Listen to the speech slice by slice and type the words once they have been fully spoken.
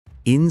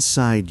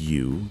Inside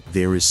you,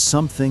 there is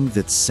something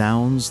that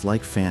sounds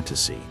like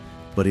fantasy,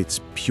 but it's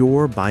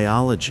pure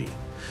biology.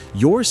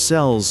 Your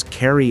cells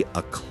carry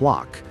a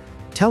clock,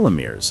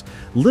 telomeres,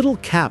 little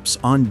caps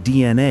on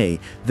DNA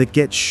that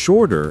get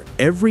shorter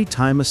every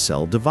time a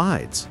cell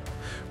divides.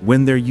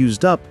 When they're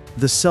used up,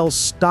 the cell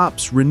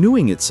stops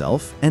renewing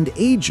itself and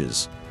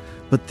ages.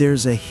 But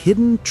there's a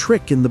hidden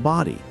trick in the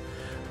body.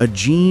 A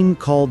gene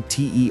called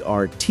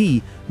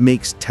TERT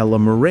makes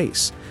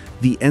telomerase,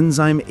 the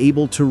enzyme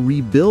able to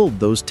rebuild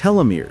those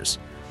telomeres.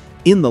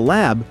 In the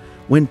lab,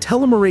 when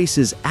telomerase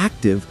is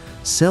active,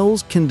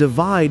 cells can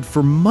divide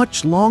for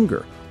much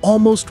longer,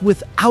 almost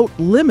without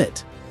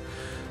limit.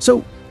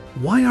 So,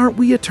 why aren't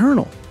we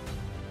eternal?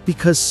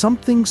 Because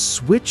something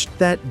switched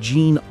that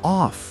gene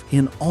off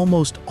in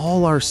almost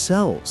all our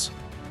cells.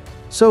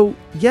 So,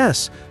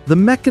 yes, the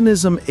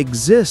mechanism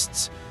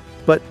exists,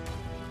 but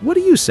what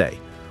do you say?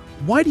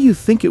 Why do you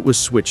think it was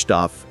switched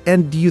off,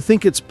 and do you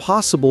think it's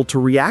possible to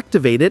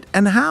reactivate it,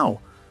 and how?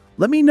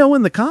 Let me know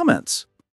in the comments.